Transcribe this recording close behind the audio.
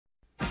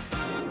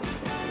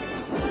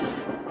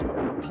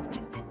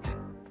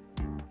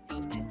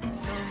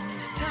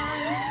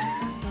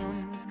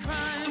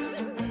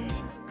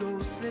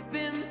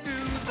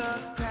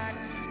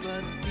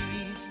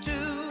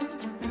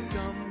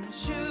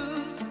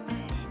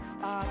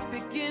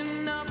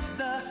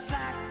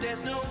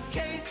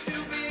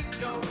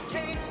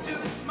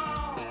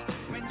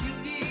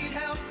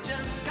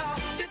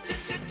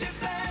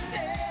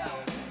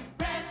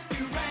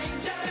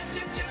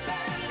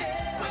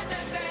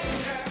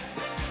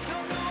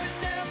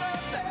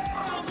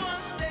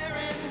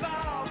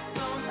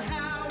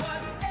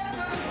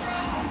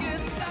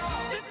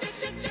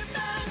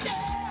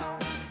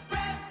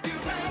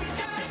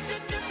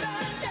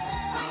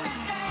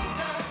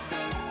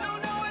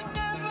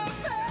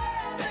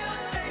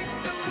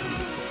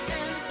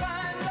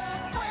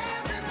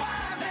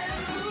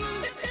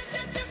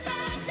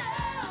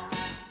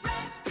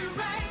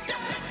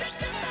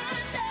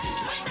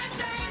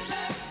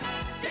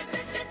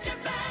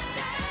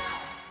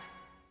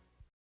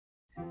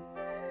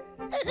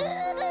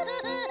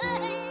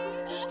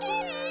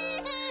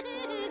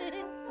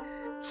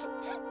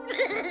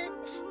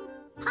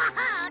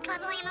Ha-ha,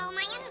 Kablamo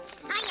Man!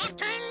 I have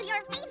turned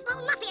your faithful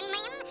Muffin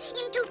Man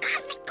into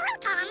cosmic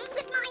croutons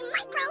with my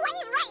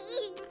microwave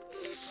ray!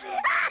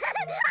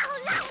 Oh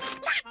no,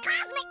 not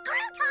cosmic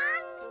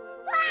croutons!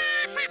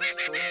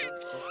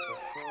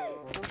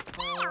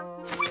 Dale,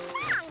 what's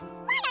wrong?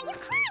 Why are you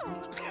crying?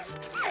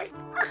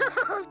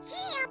 Oh,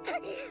 Chip! The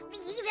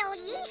evil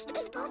yeast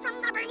people from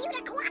the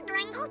Bermuda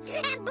Quadrangle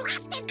have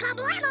blasted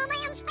Kablamo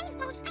Man's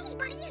faithful space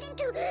buddies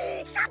into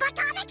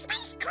subatomic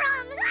space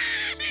crumbs!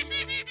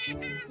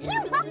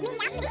 You woke me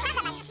up because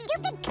of a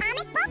stupid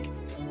comic book?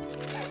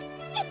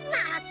 It's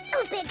not a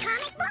stupid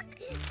comic book!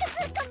 It's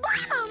a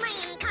Kablamo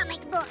Man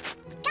comic book!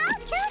 Go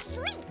to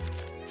sleep!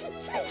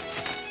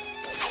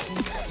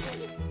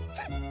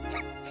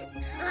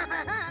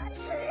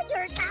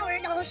 Your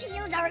sourdough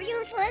shields are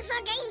useless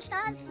against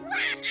us!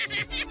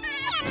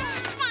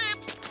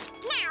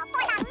 Now,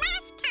 for the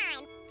last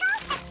time, go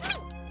to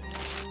sleep!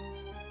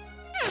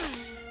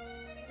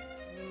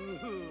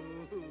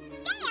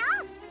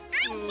 Dale, I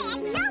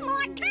said no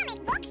more comic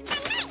books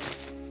tonight!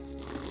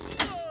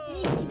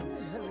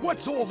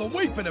 What's all the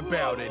weeping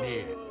about in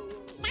here?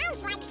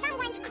 Sounds like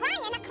someone's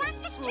crying across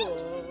the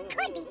street.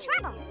 Could be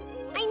trouble.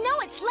 I know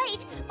it's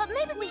late, but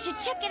maybe we should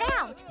check it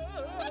out.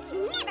 It's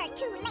never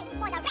too late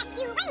for the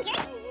Rescue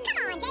Rangers. Come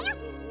on, Dale.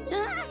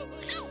 Hey,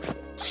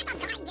 can't a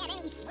guy get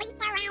any sleep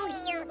around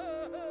here?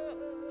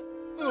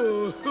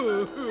 This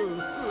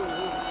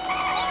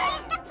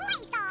is the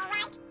place, all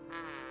right.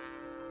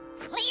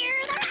 Clear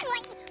the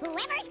runway!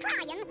 Whoever's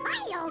crying,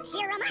 I'll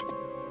cheer him up!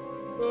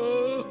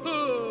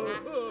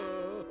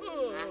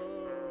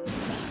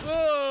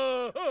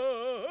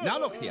 Now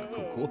look here,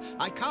 Cuckoo.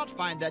 I can't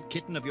find that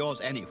kitten of yours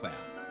anywhere.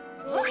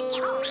 Look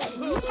at all that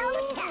neato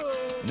stuff!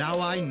 Now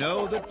I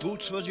know that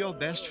Boots was your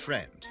best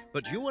friend,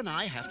 but you and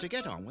I have to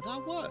get on with our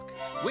work.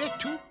 We're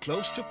too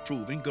close to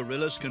proving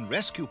gorillas can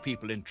rescue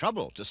people in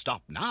trouble to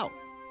stop now.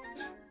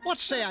 What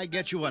say I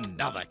get you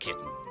another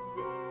kitten?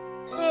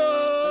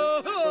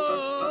 That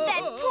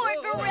poor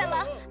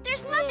gorilla.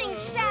 There's nothing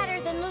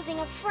sadder than losing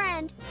a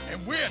friend.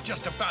 And we're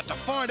just about to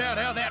find out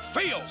how that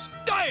feels.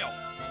 Dale!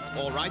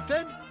 All right,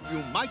 then.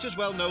 You might as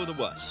well know the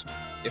worst.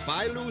 If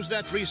I lose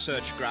that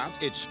research grant,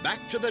 it's back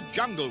to the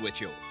jungle with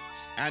you.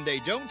 And they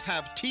don't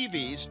have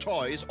TVs,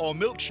 toys, or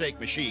milkshake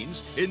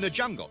machines in the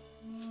jungle.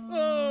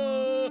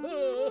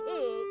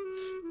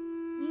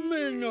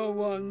 Me no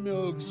want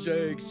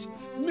milkshakes.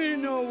 Me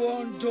no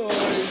want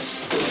toys.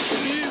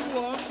 Me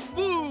want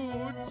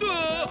boots.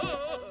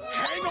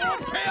 Hang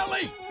on,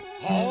 Pally!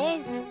 Huh?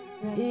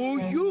 Who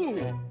you?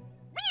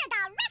 We're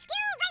the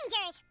Rescue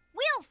Rangers.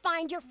 We'll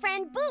find your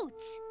friend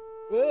Boots.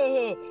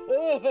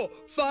 Oh,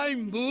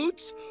 find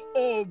Boots?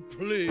 Oh,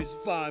 please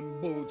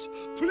find Boots.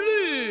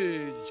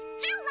 Please.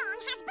 How long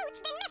has Boots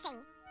been missing?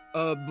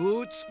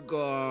 Boots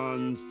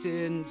gone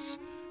since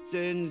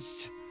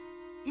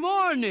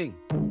morning.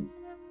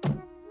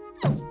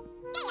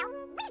 Dale,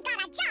 we've got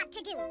a job to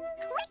do.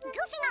 Quit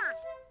goofing off.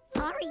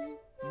 Sorry.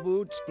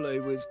 Boots play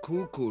with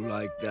Cuckoo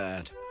like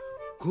that.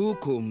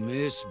 Cuckoo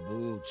miss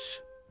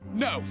Boots.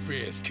 No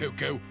fears,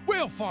 Cuckoo.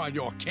 We'll find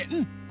your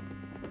kitten.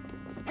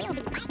 We'll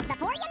be back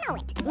before you know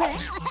it.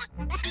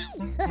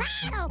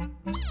 Dale,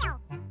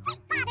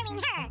 quit bothering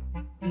her.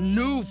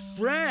 New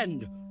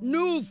friend.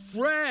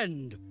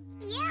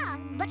 Yeah,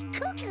 but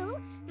Cuckoo,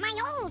 my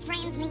old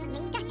friends need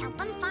me to help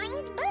them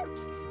find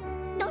Boots.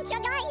 Don't you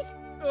guys?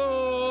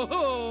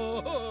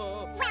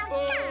 Well,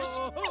 gosh,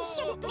 we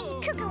shouldn't leave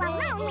Cuckoo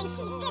alone when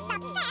she's this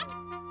upset.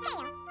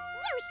 Dale,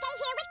 you stay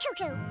here with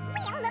Cuckoo.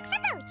 We'll look for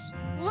Boots.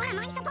 What am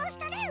I supposed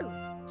to do?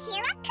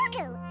 Cheer up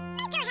Cuckoo.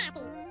 Make her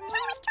happy.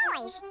 Play with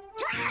toys.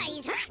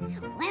 Toys, huh?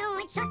 Well,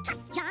 it's a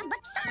tough job,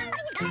 but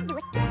somebody's gotta do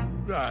it.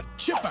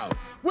 Chippo,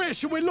 where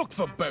should we look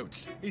for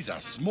Boots? He's a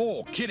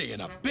small kitty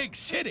in a big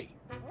city.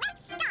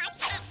 Let's start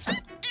at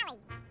Cat Alley.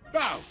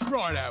 Oh,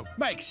 righto.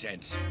 Makes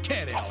sense.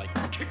 Cat Alley.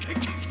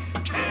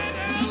 Cat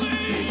Alley!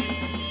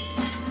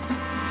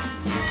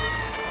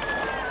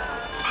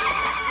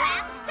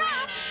 Last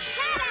stop,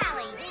 Cat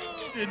Alley.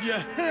 Did you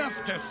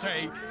have to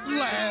say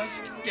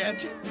last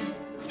gadget?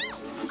 Hey,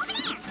 over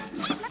there.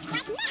 That looks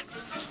like nuts.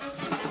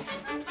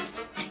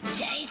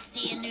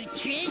 Tasty and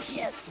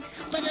nutritious,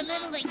 but a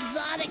little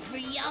exotic for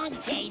young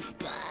taste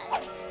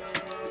buds.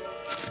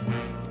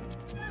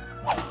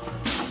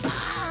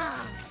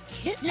 Ah,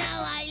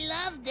 now I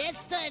loved this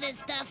sort of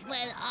stuff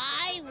when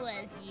I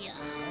was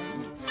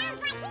young.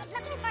 Sounds like he's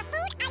looking for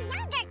food a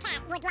younger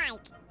cat would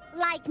like.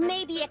 Like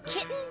maybe a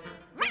kitten?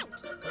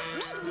 Right.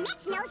 Maybe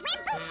Mitz knows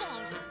where Boots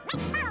is.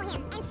 Let's follow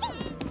him and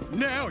see.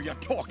 Now you're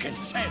talking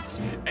sense.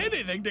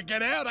 Anything to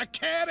get out of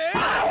Cat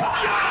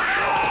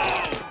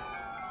Alley.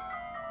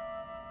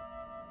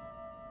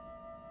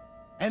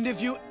 And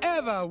if you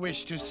ever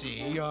wish to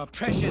see your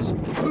precious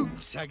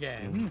Boots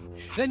again,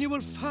 then you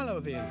will follow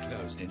the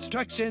enclosed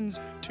instructions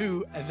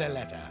to the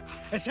letter,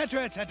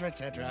 etc., etc.,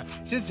 etc.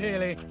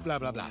 Sincerely, blah,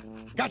 blah, blah.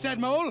 Got that,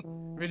 Mole?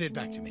 Read it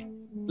back to me.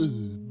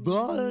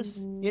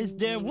 Boss, is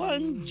there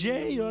one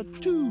J or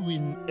two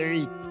in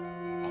ape?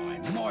 I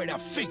might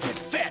have figured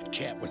Fat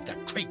Cat was the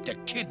creep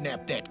that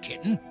kidnapped that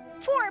kitten.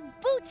 Poor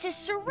Boots is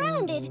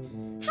surrounded.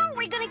 How are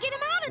we gonna get him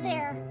out of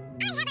there?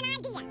 I have an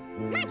idea.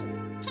 Monkey,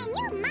 can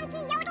you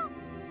monkey yodel?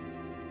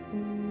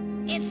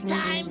 It's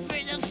time for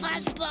the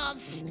fuzzball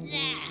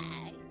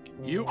snack.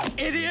 You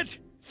idiot!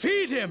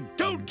 Feed him!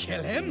 Don't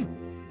kill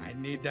him! I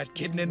need that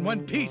kitten in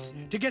one piece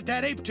to get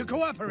that ape to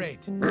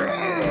cooperate.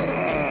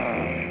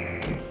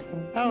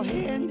 Oh,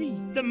 Handy,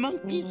 the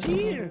monkey's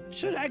here.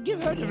 Should I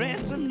give her the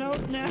ransom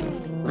note now?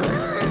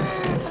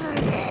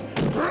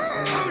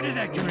 How did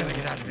that gorilla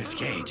get out of its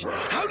cage?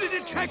 How did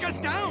it track us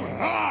down?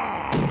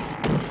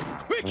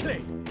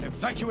 Quickly!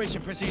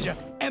 Evacuation procedure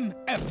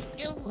MF.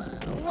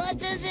 What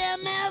does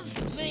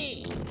MF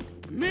mean?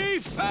 Me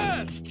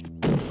first!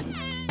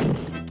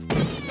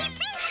 We're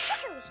friends of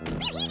Cuckoo's.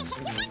 We're here to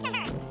take you back to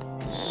her.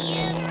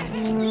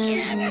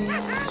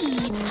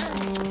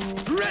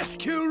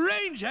 Rescue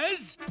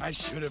Rangers? I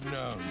should have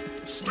known.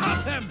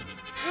 Stop them!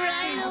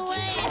 Right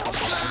away,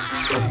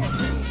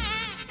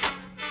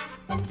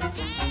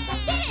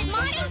 Get it,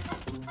 Marty!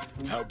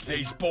 Hope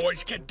these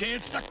boys can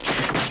dance the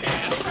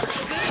can-can.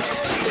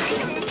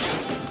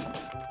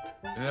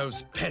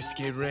 Those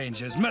pesky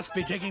Rangers must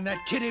be taking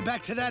that kitty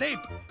back to that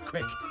ape.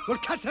 Quick, we'll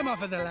cut them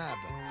off in the lab.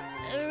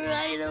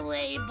 Right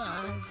away,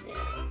 boss.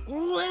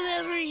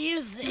 Whatever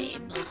you say,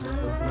 boss.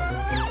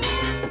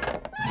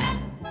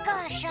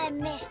 Gosh, I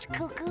missed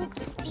Cuckoo.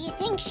 Do you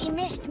think she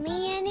missed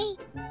me any?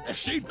 If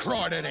she'd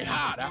cried any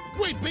harder,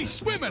 we'd be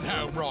swimming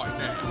home right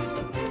now.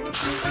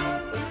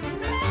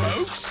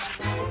 Folks?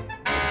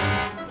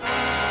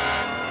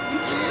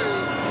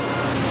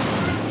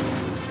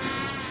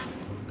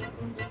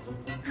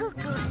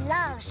 Cuckoo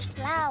loves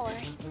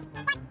flowers.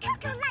 But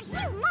Cuckoo loves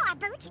you more,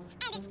 Boots.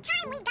 And it's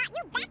time we got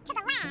you back to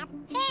the lab.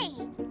 Hey,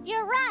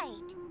 you're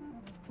right.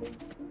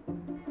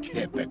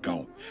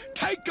 Typical.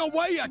 Take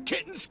away your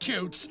kitten's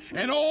cutes,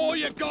 and all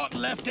you got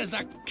left is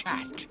a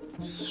cat.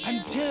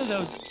 Until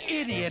those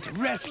idiot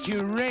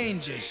rescue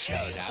rangers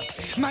showed up,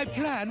 my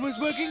plan was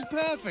working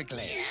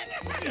perfectly.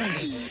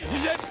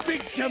 That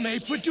big dumb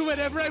ape would do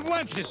whatever I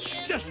wanted,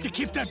 just to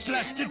keep that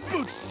blasted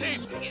Boots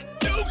safe.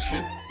 Duke!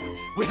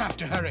 We have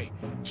to hurry.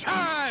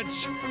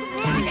 Charge!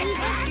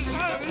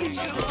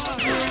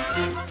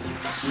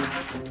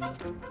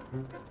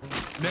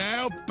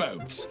 Now,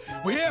 Boots,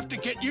 we have to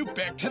get you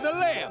back to the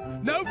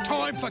lab. No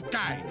time for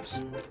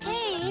games.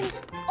 Games?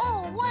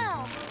 Oh,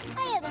 wow.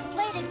 I haven't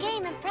played a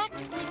game in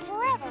practically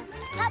forever.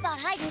 How about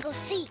hide and go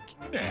seek?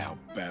 Now,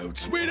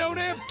 Boots, we don't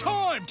have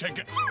time to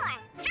get... Sure.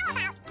 How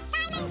about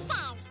Simon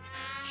Says?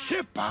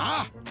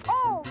 Chipper?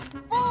 Oh,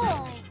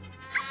 boy.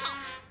 Okay,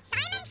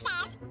 Simon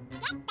Says,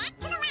 get back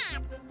to the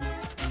lab.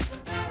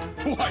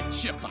 Why,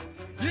 Chipper,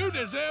 you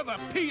deserve a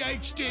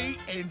PhD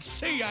in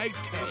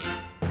CAT.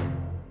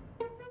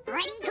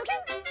 Ready,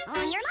 Cuckoo?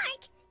 On your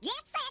mark,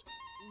 get set,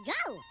 go!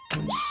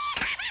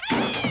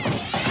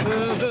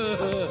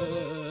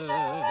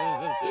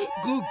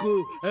 Cuckoo,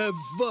 have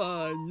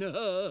fun.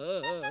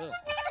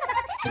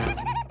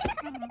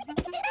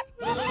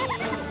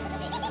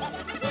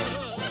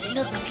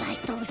 Looks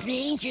like those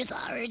Rangers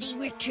already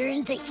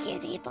returned the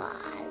kitty,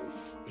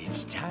 boss.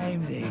 It's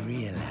time they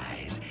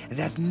realize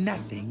that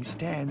nothing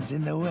stands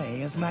in the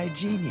way of my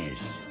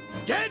genius.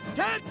 Get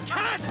that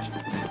cat!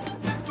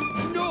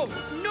 No,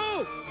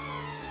 no!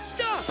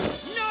 Stop!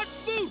 Not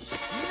Boots!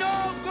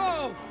 No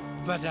go!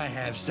 But I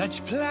have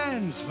such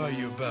plans for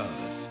you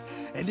both.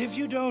 And if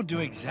you don't do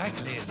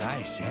exactly as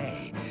I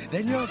say,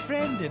 then your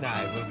friend and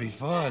I will be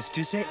forced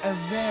to say a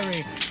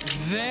very,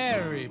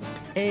 very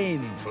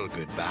painful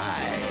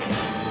goodbye.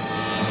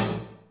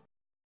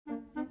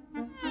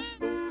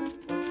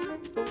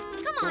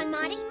 Come on,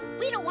 Marty.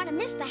 We don't want to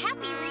miss the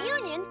happy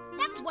reunion.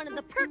 That's one of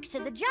the perks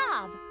of the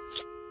job.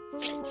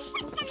 What's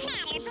the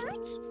matter,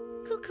 Boots?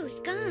 Cuckoo's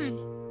gone.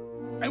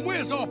 And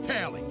where's our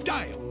pally,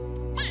 Dale?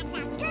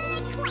 That's a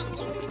good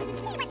question.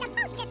 He was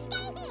supposed to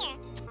stay here.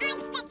 I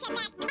bet you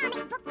that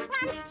comic book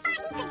crumb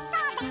thought he could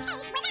solve the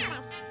case without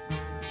us.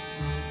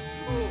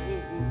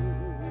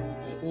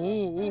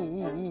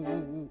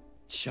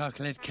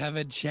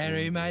 Chocolate-covered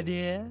cherry, my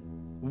dear?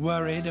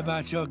 Worried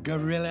about your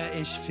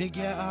gorilla-ish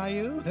figure, are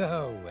you?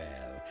 Oh,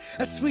 well.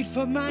 A sweet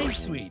for my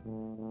sweet.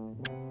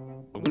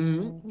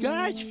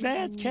 Gosh,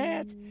 Fat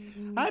Cat,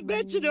 I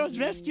bet you those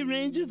rescue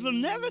rangers will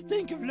never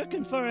think of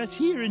looking for us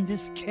here in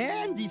this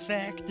candy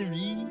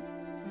factory.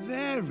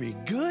 Very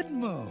good,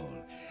 Mole.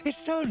 It's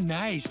so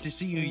nice to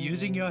see you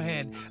using your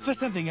head for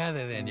something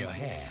other than your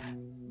hair.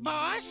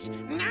 Boss,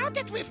 now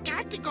that we've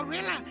got the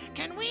gorilla,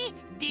 can we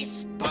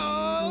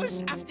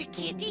dispose of the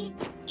kitty?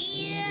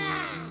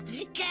 Yeah!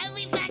 Can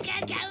we, Fat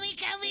Cat, can we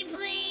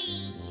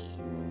please?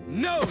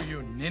 No,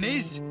 you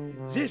ninnies!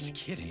 This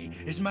kitty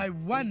is my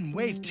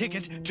one-way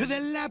ticket to the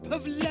lap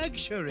of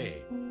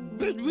luxury.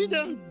 But we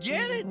don't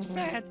get it,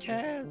 Fat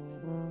Cat.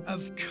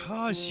 Of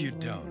course you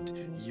don't.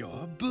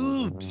 You're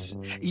Boobs.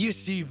 You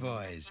see,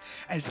 boys,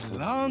 as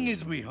long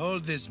as we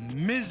hold this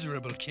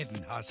miserable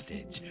kitten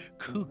hostage,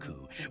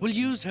 Cuckoo will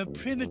use her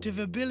primitive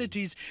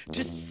abilities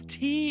to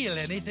steal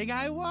anything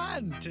I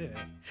want. And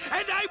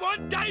I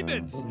want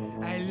diamonds!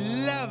 I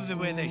love the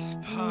way they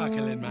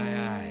sparkle in my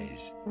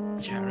eyes.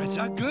 Carrots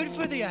are good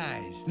for the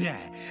eyes. Yeah,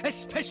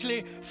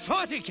 especially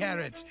 40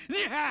 carrots.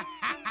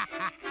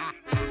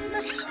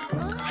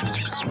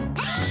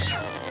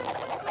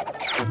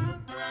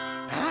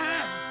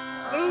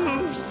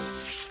 Oops!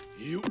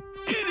 You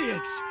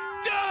idiots!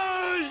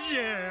 Oh,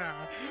 yeah!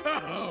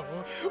 Oh,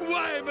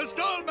 why must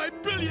all my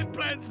brilliant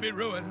plans be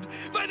ruined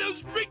by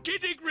those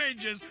rinky-dink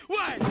rangers?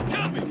 Why?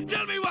 Tell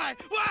me why?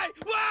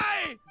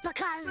 Why?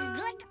 Because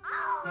good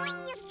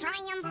always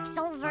triumphs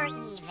over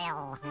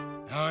evil.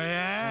 Oh,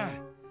 yeah?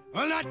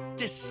 Well, not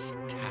this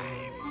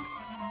time.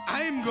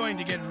 I'm going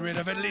to get rid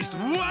of at least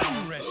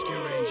one rescue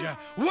ranger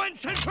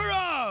once and for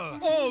all!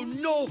 Oh,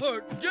 no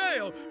hurt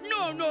Dale!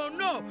 No!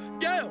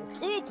 Dale,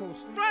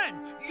 Cuckoo's friend,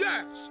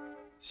 yes!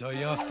 So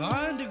you're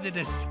fond of the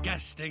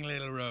disgusting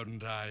little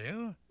rodent, are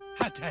you?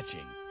 How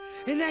touching.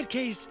 In that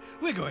case,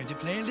 we're going to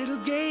play a little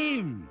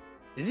game.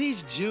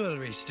 These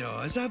jewelry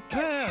stores are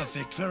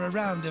perfect for a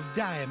round of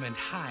diamond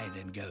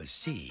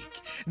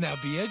hide-and-go-seek. Now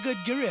be a good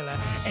gorilla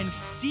and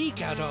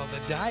seek out all the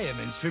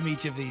diamonds from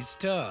each of these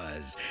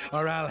stores,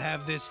 or I'll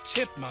have this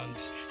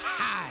chipmunk's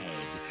hide.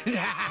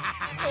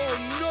 Oh,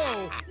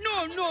 no!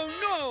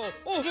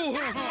 Oh.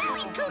 Not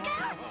going,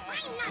 Cuckoo! I'm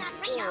not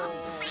afraid of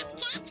Fat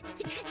Cat!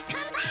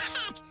 Come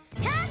back!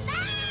 Come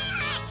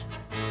back!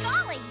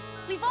 Golly,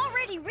 we've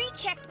already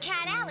rechecked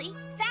Cat Alley,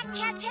 Fat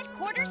Cat's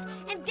headquarters,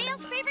 and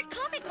Dale's favorite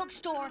comic book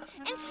store,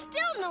 and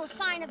still no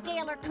sign of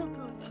Dale or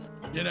Cuckoo.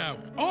 You know,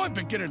 I'm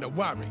beginning to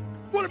worry.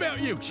 What about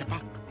you, Chipper?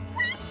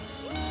 What?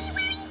 Me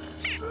worry?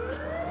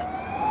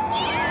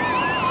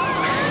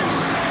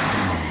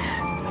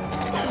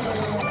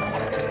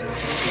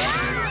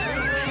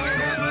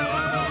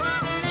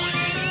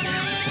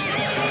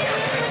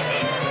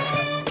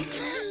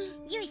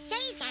 You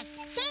saved us.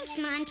 Thanks,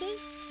 Monty.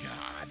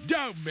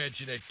 Don't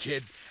mention it,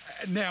 kid.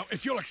 Now,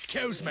 if you'll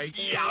excuse me,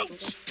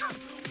 ouch!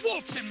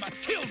 Waltzing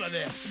Matilda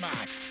there,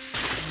 Smarts.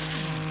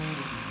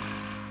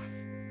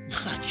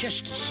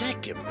 Just a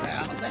second,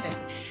 pal.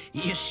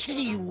 You say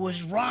you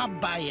was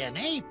robbed by an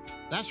ape?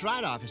 That's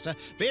right, officer.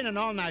 Being an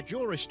all-night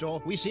jewelry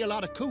store, we see a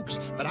lot of kooks,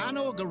 but I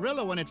know a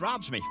gorilla when it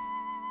robs me.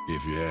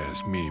 If you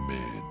ask me,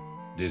 man,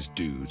 this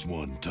dude's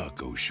one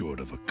taco short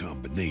of a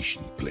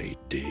combination plate,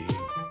 Dave.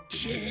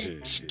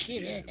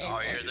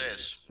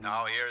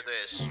 Now hear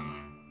this.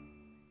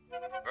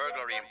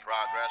 Burglary in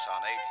progress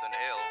on 8th and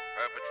Hill.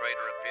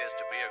 Perpetrator appears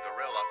to be a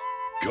gorilla.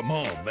 Come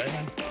on,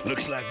 man.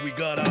 Looks like we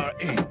got our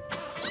ape.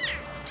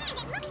 Yeah, and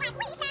it looks like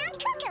we found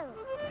Cuckoo.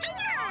 Hang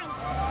on!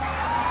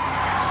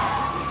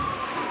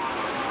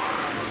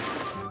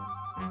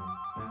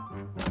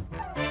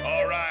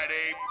 All right,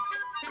 ape.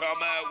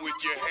 Come out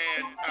with your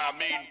hands,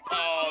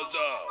 paws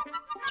up.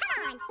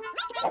 Come on,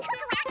 let's get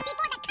Cuckoo out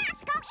before the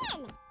cops go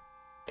in.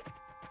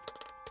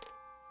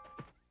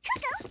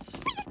 Cuckoo,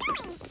 what are you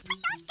doing? Put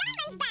those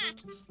diamonds back.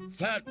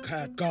 Fat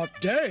Cat got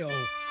Dale.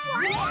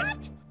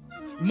 What?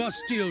 Must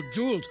steal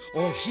jewels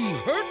or he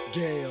hurt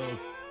Dale.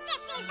 This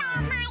is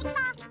all my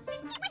fault.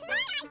 It was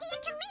my idea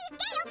to leave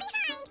Dale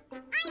behind. I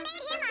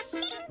made him a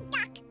sitting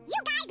duck. You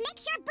guys make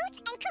sure Boots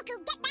and Cuckoo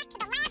get back to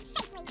the lab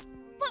safely.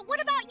 But what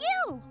about you?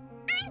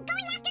 I'm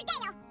going after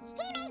Dale.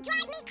 He may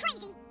drive me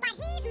crazy, but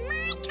he's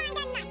my kind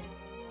of nut.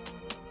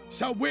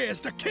 So where's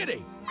the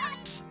kitty?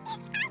 It's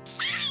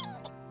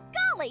outside.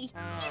 Golly,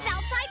 he's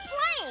outside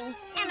playing,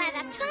 and at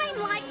a time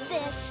like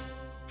this.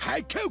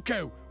 Hey,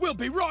 Cuckoo, we'll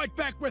be right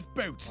back with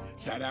Boots,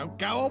 so don't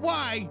go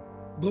away.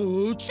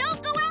 Boots?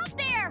 Don't go out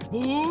there!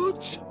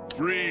 Boots?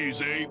 Freeze,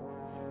 ape.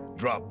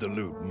 Drop the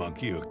loot,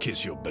 monkey, or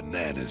kiss your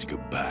bananas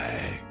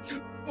goodbye.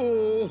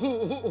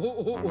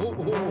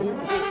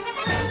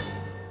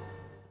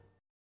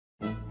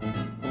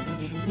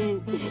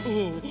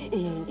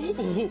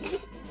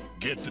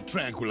 Get the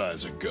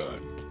tranquilizer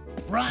gun.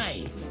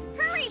 Right.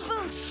 Hurry,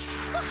 Boots!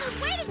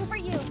 Cuckoo's waiting for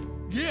you!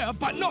 Yeah,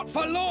 but not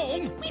for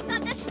long. We've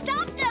got to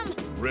stop them!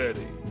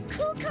 Ready.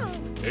 Cuckoo.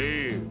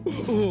 Hey.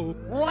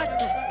 What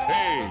the?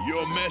 Hey,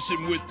 you're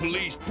messing with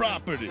police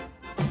property.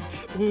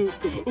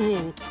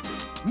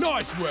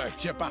 Nice work,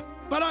 Chipper.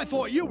 But I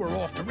thought you were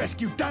off to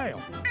rescue Dale.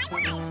 I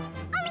was. Only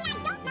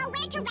I don't know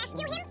where to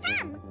rescue him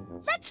from.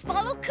 Let's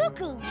follow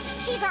Cuckoo.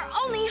 She's our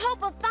only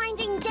hope of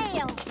finding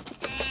Dale.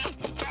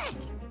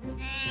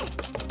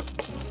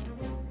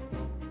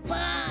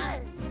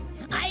 Buzz,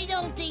 I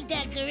don't think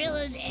that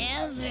gorilla's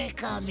ever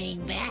coming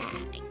back.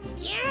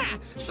 Yeah,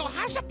 so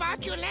how's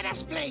about you let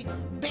us play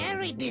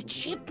Bury the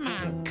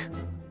Chipmunk?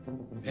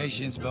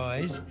 Patience,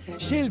 boys.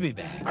 She'll be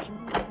back.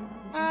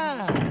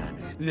 Ah,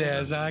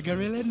 there's our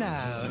gorilla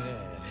now.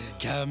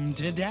 Come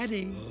to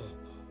Daddy.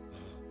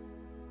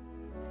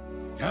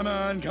 Come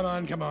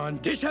on.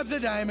 Dish up the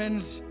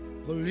diamonds.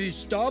 Please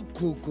stop,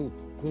 Cuckoo.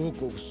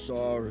 Cuckoo,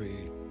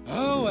 sorry.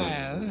 Oh,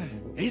 well.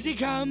 Easy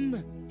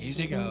come,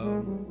 easy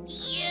go.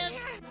 Yeah.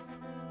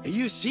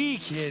 You see,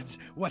 kids,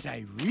 what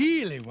I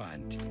really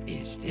want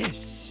is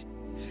this.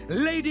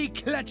 Lady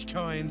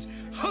Clutchcoin's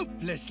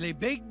hopelessly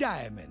big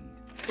diamond.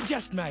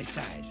 Just my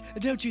size,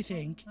 don't you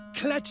think?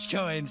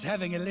 Clutchcoin's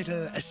having a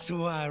little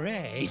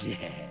soiree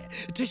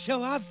to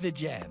show off the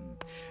gem.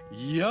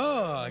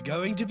 You're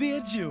going to be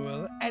a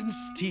jewel and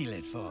steal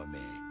it for me.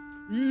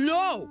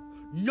 No!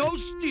 No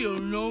steal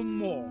no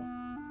more.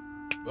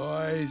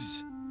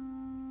 Boys.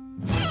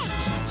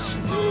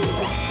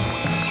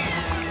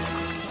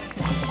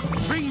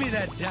 Bring me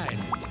that diamond,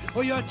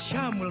 or your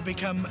chum will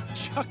become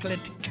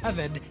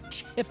chocolate-covered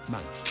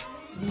chipmunk.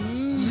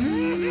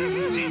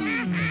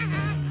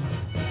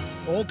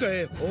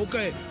 Okay,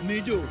 me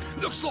do.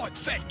 Looks like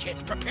Fat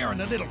Cat's preparing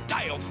a little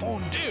Dale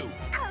fondue.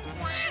 Oh,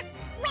 yeah?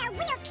 Well,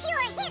 we'll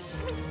cure his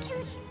sweet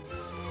tooth.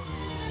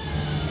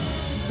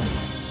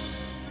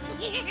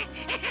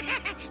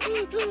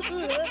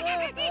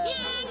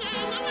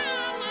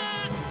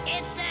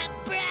 It's the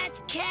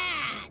brat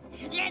cat.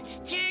 Let's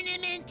turn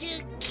him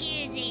into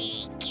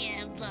Kitty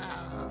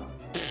Kibble.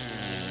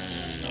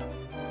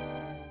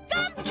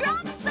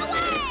 Gumdrops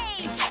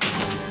away!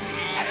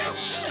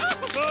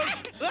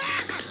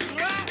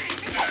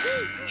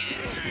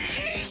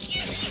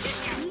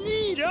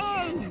 Need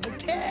on the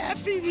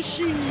taffy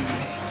machine.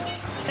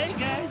 Hey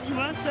guys, you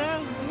want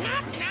some?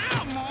 Not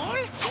now,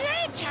 Mole.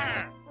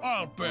 Later.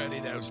 I'll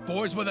birdie those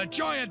boys with a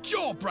giant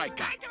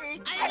jawbreaker.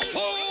 That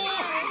away,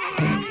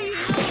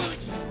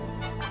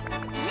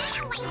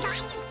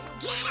 guys!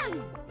 Get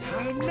him!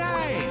 How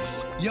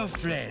nice! Your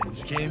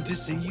friends came to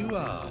see you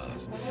off.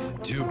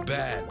 Too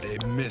bad they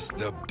missed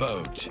the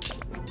boat.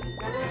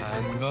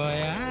 Bon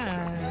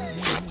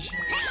voyage.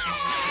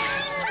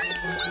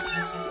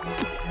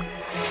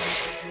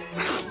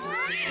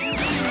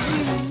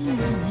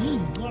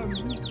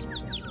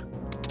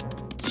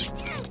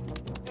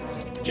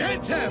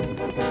 Get them!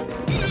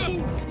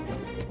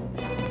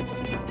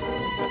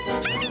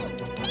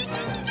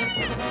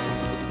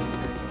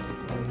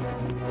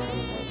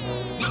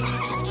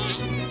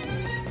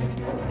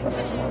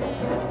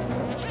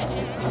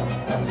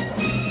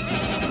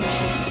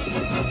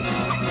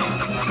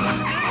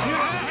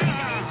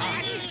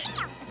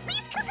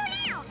 Where's Cuckoo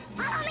now?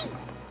 Follow me!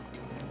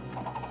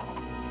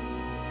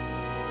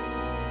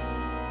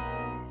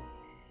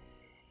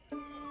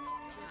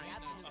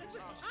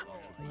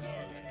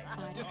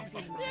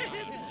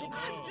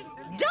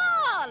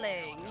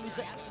 Darlings,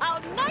 how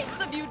nice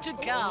of you to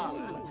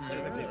come.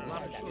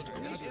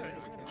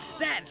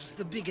 That's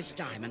the biggest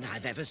diamond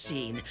I've ever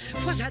seen.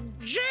 What a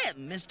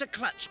gem Mr.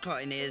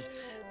 Clutchcoin is.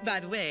 By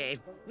the way,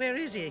 where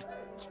is he?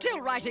 Still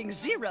writing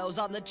zeros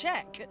on the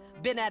check.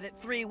 Been at it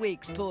 3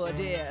 weeks, poor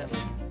dear.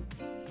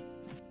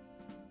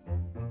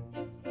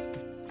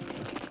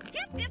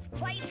 Get this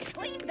place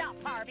cleaned up,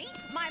 Harvey.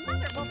 My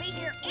mother will be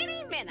here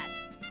any minute.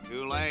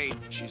 Too late.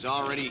 She's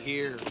already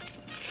here.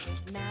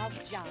 Now,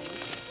 Johnny,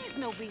 there's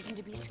no reason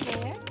to be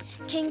scared.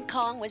 King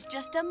Kong was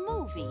just a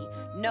movie.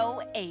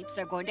 No apes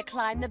are going to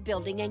climb the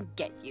building and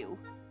get you.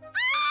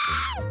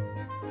 How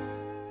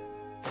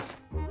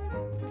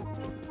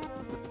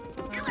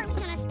are we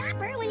gonna stop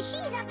her when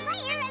she's up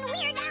there and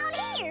we're down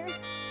here?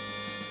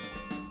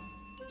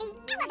 The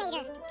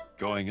elevator.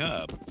 Going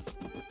up.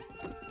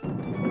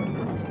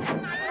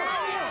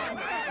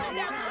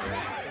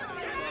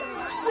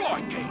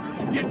 Crikey!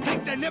 You'd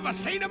think they'd never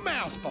seen a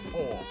mouse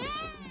before.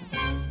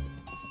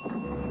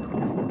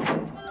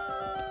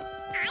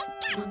 I've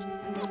got it.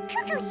 If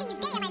Cuckoo sees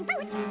Dale and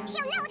Boots,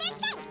 she'll know they're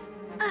safe.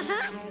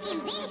 Uh-huh. And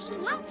then she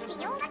won't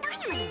steal the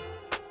diamond.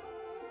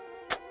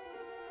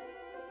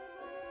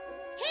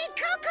 Hey,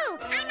 Cuckoo!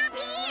 I'm up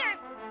here!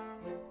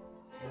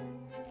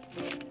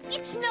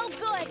 It's no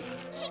good.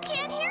 She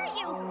can't hear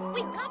you.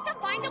 We've got to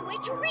find a way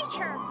to reach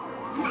her.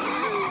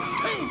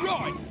 Too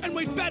right! And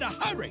we'd better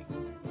hurry!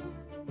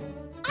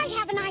 I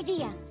have an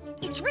idea.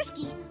 It's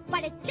risky,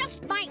 but it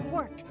just might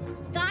work.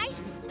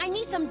 Guys, I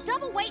need some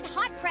double-weight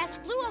hot-pressed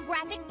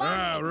fluorographic bond.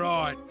 Ah,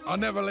 right. I'll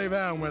never leave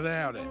home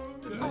without it.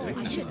 Oh,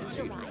 I shouldn't.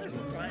 You're right.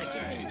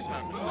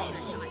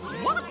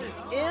 What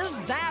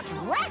is that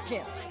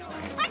racket?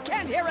 I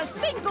can't hear a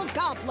single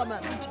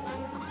compliment.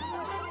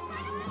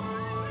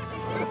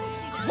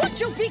 Would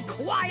you be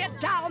quiet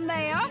down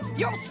there?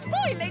 You're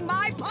spoiling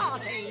my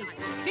party.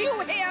 Do you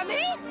hear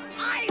me?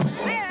 I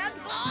said...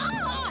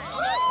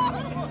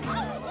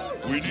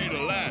 We need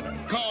a ladder.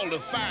 Call the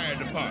fire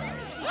department.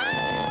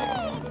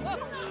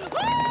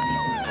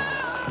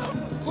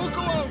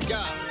 Cuckoo, old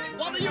guy,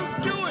 what are you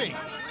doing?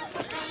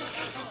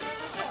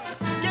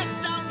 Get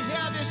down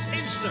here this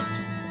instant.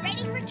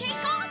 Ready for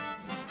takeoff?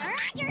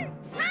 Roger!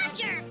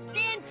 Roger!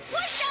 Then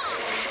push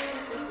off!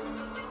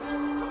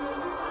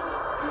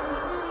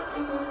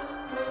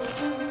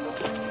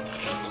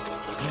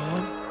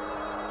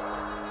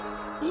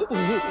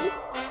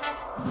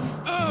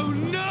 Oh,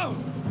 no!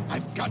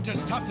 I've got to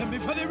stop them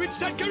before they reach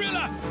that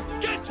gorilla!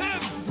 Get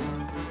them!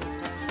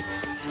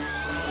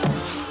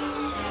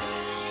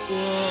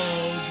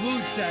 Whoa,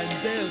 Boots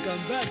and Dale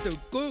come back to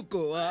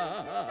Cuckoo.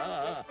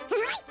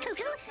 Right,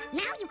 Cuckoo!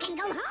 Now you can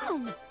go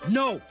home!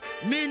 No,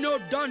 me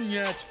not done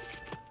yet.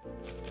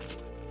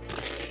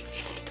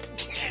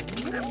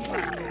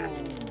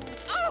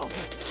 Oh,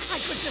 I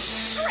could just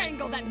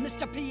strangle that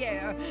Mr.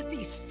 Pierre.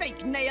 These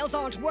fake nails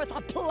aren't worth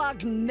a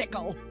plug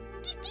nickel.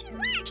 It didn't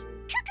work!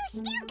 Cuckoo's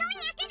still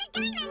going after the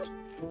diamond!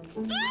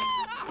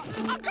 Ah,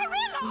 a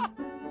gorilla!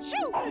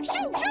 Shoo,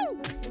 shoo, shoo!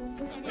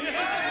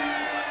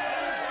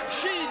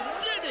 She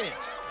did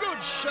it!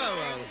 Good show,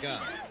 old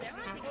girl.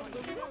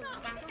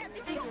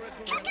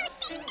 Cuckoo's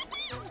saving the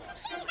day!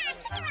 She's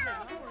a hero!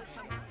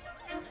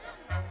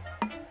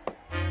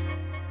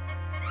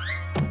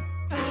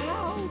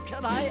 How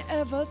can I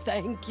ever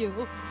thank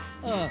you?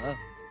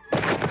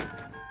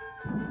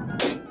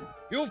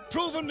 You've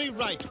proven me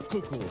right,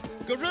 Cuckoo.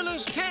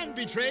 Gorillas can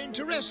be trained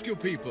to rescue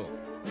people.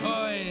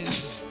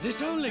 Boys,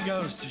 this only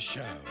goes to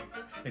show,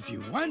 if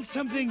you want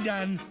something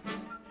done,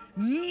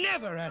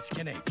 never ask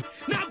an ape.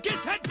 Now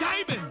get that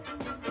diamond!